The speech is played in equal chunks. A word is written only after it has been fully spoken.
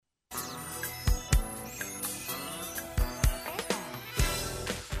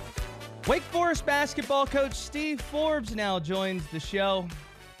Wake Forest basketball coach Steve Forbes now joins the show.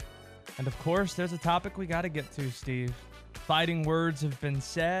 And of course, there's a topic we got to get to, Steve. Fighting words have been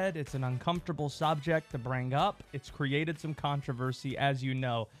said. It's an uncomfortable subject to bring up. It's created some controversy, as you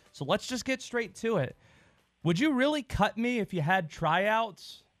know. So let's just get straight to it. Would you really cut me if you had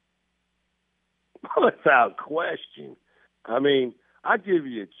tryouts? Without question. I mean, I'd give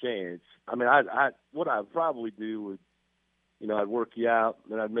you a chance. I mean, what I'd probably do would, I'd work you out,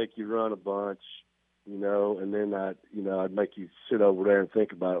 then I'd make you run a bunch, and then I'd make you sit over there and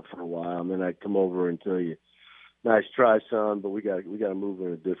think about it for a while, and then I'd come over and tell you, nice try, son, but we got to move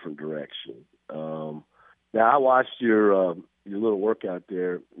in a different direction. Now I watched your little workout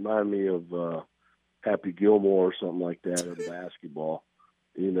there. It reminded me of Happy Gilmore or something like that in basketball,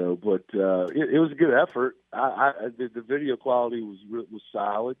 But it was a good effort. The video quality was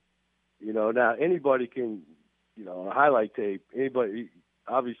solid. Now anybody can, a highlight tape. Anybody,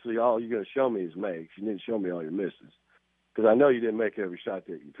 obviously, all you're going to show me is makes. You didn't show me all your misses because I know you didn't make every shot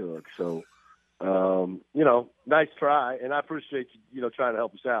that you took. So. Nice try, and I appreciate you, trying to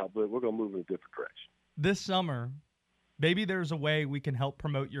help us out, but we're going to move in a different direction. This summer, maybe there's a way we can help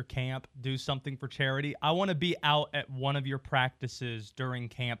promote your camp, do something for charity. I want to be out at one of your practices during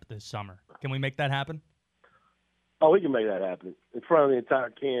camp this summer. Can we make that happen? Oh, we can make that happen. In front of the entire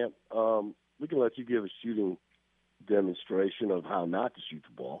camp, we can let you give a shooting demonstration of how not to shoot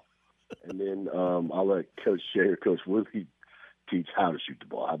the ball, and then I'll let Coach Shea or Coach Woodley teach how to shoot the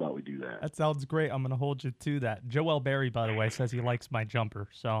ball. How about we do that? That sounds great. I'm going to hold you to that. Joel Berry, by the way, says he likes my jumper,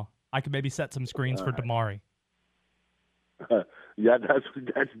 so I could maybe set some screens for Damari. Yeah, that's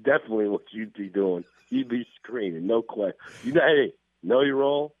definitely what you'd be doing. You'd be screening, no question. Hey, know your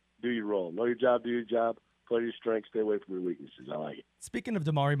role, do your role. Know your job, do your job. Play your strengths, stay away from your weaknesses. I like it. Speaking of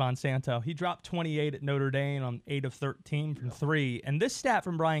Damari Monsanto, he dropped 28 at Notre Dame on 8 of 13 from 3, and this stat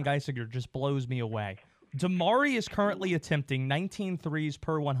from Brian Geisinger just blows me away. Damari is currently attempting 19 threes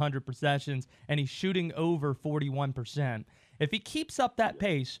per 100 possessions, and he's shooting over 41%. If he keeps up that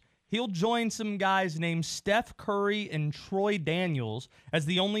pace, he'll join some guys named Steph Curry and Troy Daniels as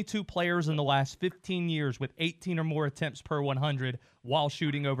the only two players in the last 15 years with 18 or more attempts per 100 while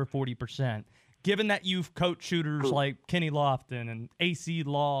shooting over 40%. Given that you've coached shooters like Kenny Lofton and AC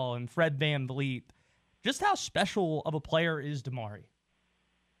Law and Fred VanVleet, just how special of a player is Damari?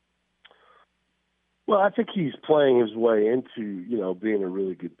 Well, I think he's playing his way into, being a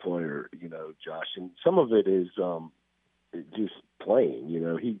really good player, Josh. And some of it is just playing.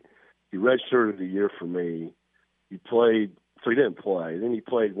 He redshirted a year for me. He played, so he didn't play. Then he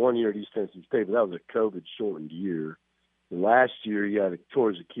played 1 year at East Tennessee State, but that was a COVID-shortened year. And last year he had tore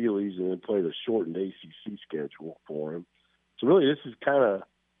his Achilles and then played a shortened ACC schedule for him. So really this is kind of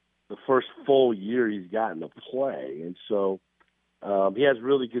the first full year he's gotten to play. And so he has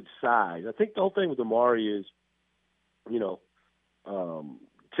really good size. I think the whole thing with Damari is,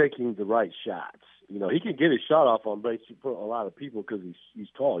 taking the right shots. He can get his shot off on basically a lot of people because he's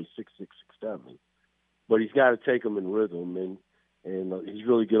tall. He's 6'6", 6'7". But he's got to take them in rhythm, and he's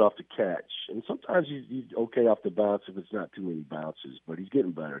really good off the catch. And sometimes he's okay off the bounce if it's not too many bounces, but he's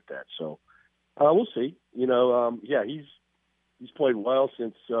getting better at that. So we'll see. He's played well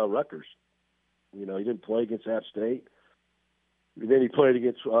since Rutgers. He didn't play against App State. And then he played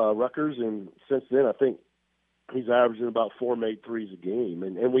against Rutgers, and since then I think he's averaging about 4 made threes a game,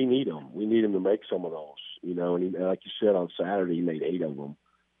 and we need him. We need him to make some of those, And like you said, on Saturday he made 8 of them,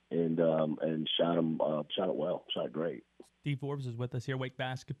 and shot it well, shot it great. Steve Forbes is with us here, Wake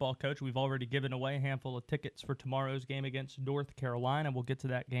basketball coach. We've already given away a handful of tickets for tomorrow's game against North Carolina. We'll get to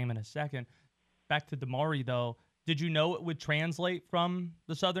that game in a second. Back to Damari, though. Did you know it would translate from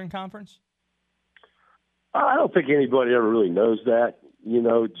the Southern Conference? I don't think anybody ever really knows that,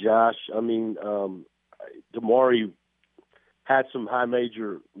 Josh. I mean, Damari had some high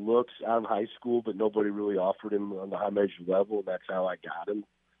major looks out of high school, but nobody really offered him on the high major level, and that's how I got him.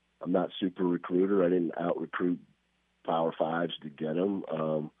 I'm not super recruiter. I didn't out-recruit Power Fives to get him.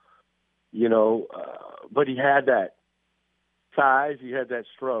 But he had that size, he had that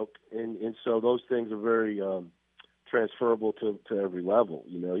stroke, and so those things are very transferable to every level.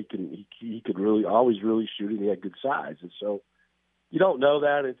 He could really always really shoot, and he had good size, and so you don't know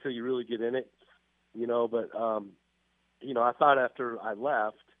that until you really get in it. But I thought after I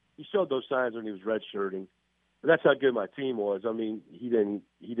left, he showed those signs when he was redshirting. But that's how good my team was. I mean, he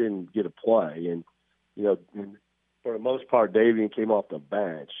didn't get a play, and for the most part, Davian came off the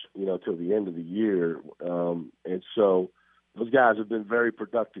bench, till the end of the year, and so those guys have been very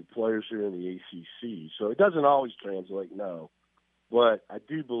productive players here in the ACC. So it doesn't always translate, no, but I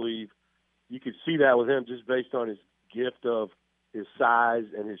do believe you could see that with him just based on his gift of his size,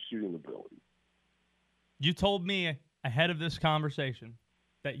 and his shooting ability. You told me ahead of this conversation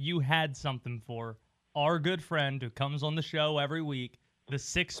that you had something for our good friend who comes on the show every week, the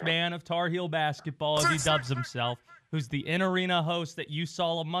sixth man of Tar Heel basketball, as he dubs himself, who's the in-arena host that you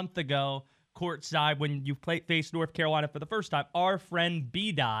saw a month ago courtside when you faced North Carolina for the first time, our friend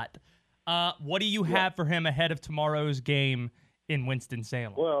BDaht. What do you have for him ahead of tomorrow's game in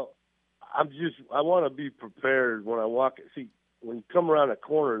Winston-Salem? Well, I want to be prepared when I walk. See, when you come around a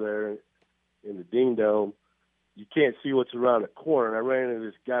corner there in the Ding Dome, you can't see what's around the corner. And I ran into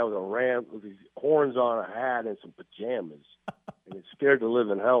this guy with these horns on, a hat, and some pajamas, and it scared the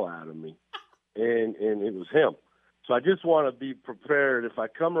living hell out of me. And it was him. So I just want to be prepared. If I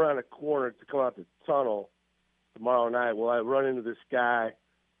come around a corner to come out the tunnel tomorrow night, will I run into this guy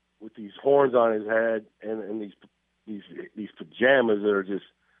with these horns on his head and these pajamas that are just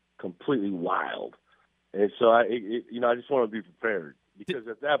completely wild? And so I just want to be prepared, because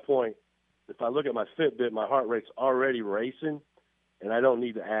at that point, if I look at my Fitbit, my heart rate's already racing, and I don't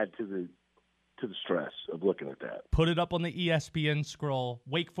need to add to the stress of looking at that. Put it up on the ESPN scroll.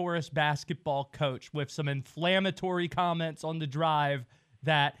 Wake Forest basketball coach with some inflammatory comments on the drive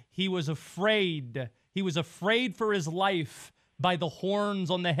that he was afraid for his life by the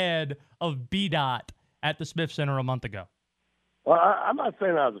horns on the head of BDaht at the Smith Center a month ago. Well, I'm not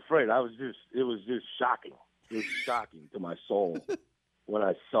saying I was afraid. It was just shocking. It was shocking to my soul when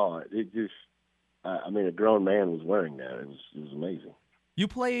I saw it. It just, a grown man was wearing that. It was amazing. You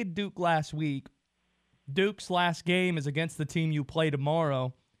played Duke last week. Duke's last game is against the team you play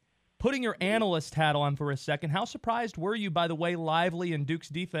tomorrow. Putting your analyst hat on for a second, how surprised were you by the way Lively and Duke's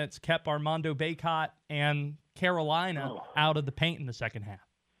defense kept Armando Bacot and Carolina out of the paint in the second half?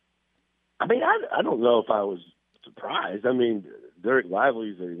 I don't know if I was surprised. Derek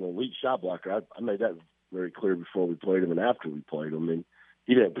Lively's an elite shot blocker. I made that very clear before we played him and after we played him. And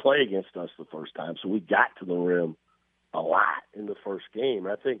he didn't play against us the first time, so we got to the rim a lot in the first game.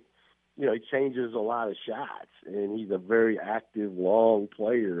 I think, he changes a lot of shots, and he's a very active, long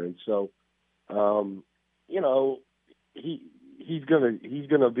player. And so, he's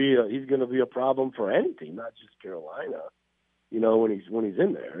gonna be a problem for any team, not just Carolina. When he's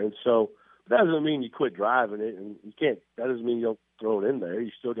in there. And so that doesn't mean you quit driving it, and you can't. That doesn't mean you don't throw it in there.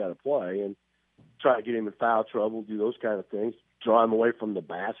 You still got to play and try to get him in foul trouble, do those kind of things, draw him away from the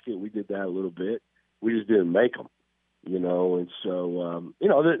basket. We did that a little bit. We just didn't make them. And so,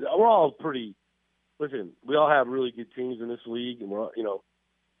 we're all pretty – listen, we all have really good teams in this league, and we're,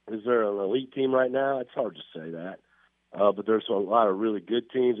 is there an elite team right now? It's hard to say that. But there's a lot of really good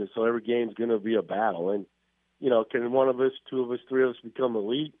teams, and so every game's going to be a battle. And, can one of us, two of us, three of us become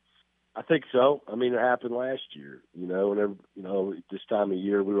elite? I think so. It happened last year, whenever, this time of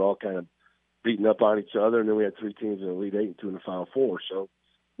year we were all kind of beating up on each other, and then we had three teams in the Elite Eight and two in the Final Four. So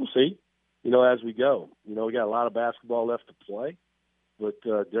we'll see. As we go. We got a lot of basketball left to play, but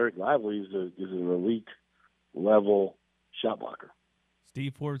Derek Lively is an elite-level shot blocker.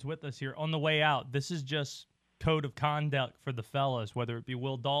 Steve Forbes with us here. On the way out, this is just code of conduct for the fellas, whether it be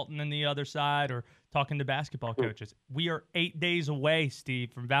Will Dalton on the other side or talking to basketball coaches. We are 8 days away,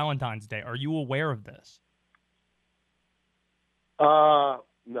 Steve, from Valentine's Day. Are you aware of this? No,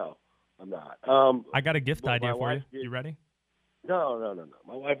 I'm not. I got a gift idea for you. You ready? No.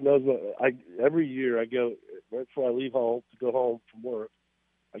 My wife knows every year I go, right before I leave home to go home from work,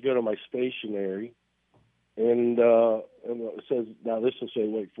 I go to my stationery, and it says, now this will say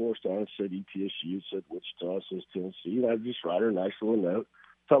Wake Forest on it, said ETSU, it said Wichita, it says Tennessee, and I just write her a nice little note,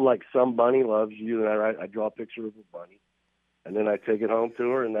 something like "Some bunny loves you," and I draw a picture of a bunny, and then I take it home to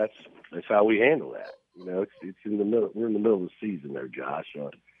her, and that's how we handle that. It's in the middle. We're in the middle of the season there, Josh.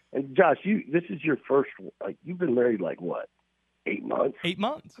 And Josh, this is your first. You've been married what? 8 months? 8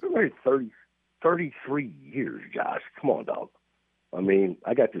 months. I've been married 33 years, Josh. Come on, dog.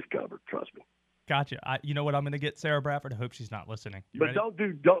 I got this covered. Trust me. Gotcha. You know what I'm going to get Sarah Bradford? I hope she's not listening. But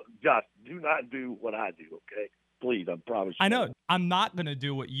ready? Josh, do not do what I do, okay? Please, I promise you. I know. I'm not going to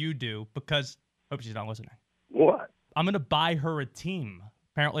do what you do because I hope she's not listening. What? I'm going to buy her a team.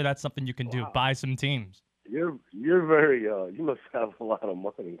 Apparently that's something you can do. Buy some teams. You're very, you must have a lot of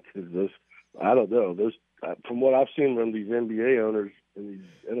money because I don't know, from what I've seen from these NBA owners and these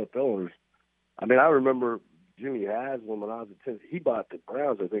NFL owners, I remember Jimmy Haslam when I was at Tennessee, he bought the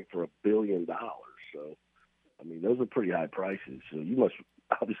Browns, I think, for $1 billion. So, those are pretty high prices. So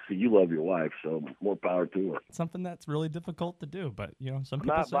obviously you love your wife, so more power to her. Something that's really difficult to do, but, some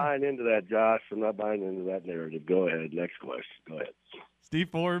people I'm not buying into that, Josh. I'm not buying into that narrative. Go ahead. Next question. Go ahead. Steve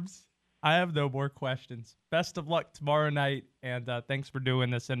Forbes, I have no more questions. Best of luck tomorrow night, and thanks for doing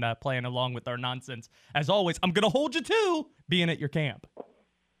this and playing along with our nonsense. As always, I'm going to hold you to being at your camp.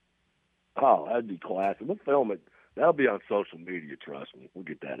 Oh, that'd be classic. We'll film it. That'll be on social media, trust me. We'll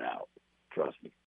get that out. Trust me.